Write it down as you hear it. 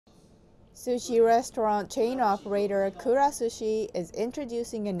Sushi restaurant chain operator Kura Sushi is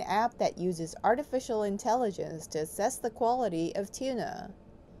introducing an app that uses artificial intelligence to assess the quality of tuna.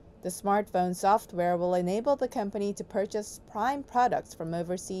 The smartphone software will enable the company to purchase prime products from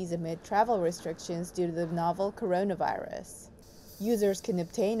overseas amid travel restrictions due to the novel coronavirus. Users can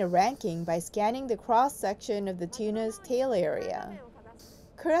obtain a ranking by scanning the cross-section of the tuna's tail area.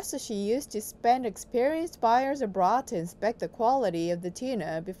 Kura Sushi used to send experienced buyers abroad to inspect the quality of the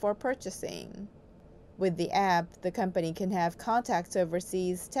tuna before purchasing. With the app, the company can have contacts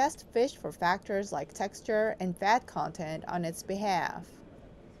overseas test fish for factors like texture and fat content on its behalf.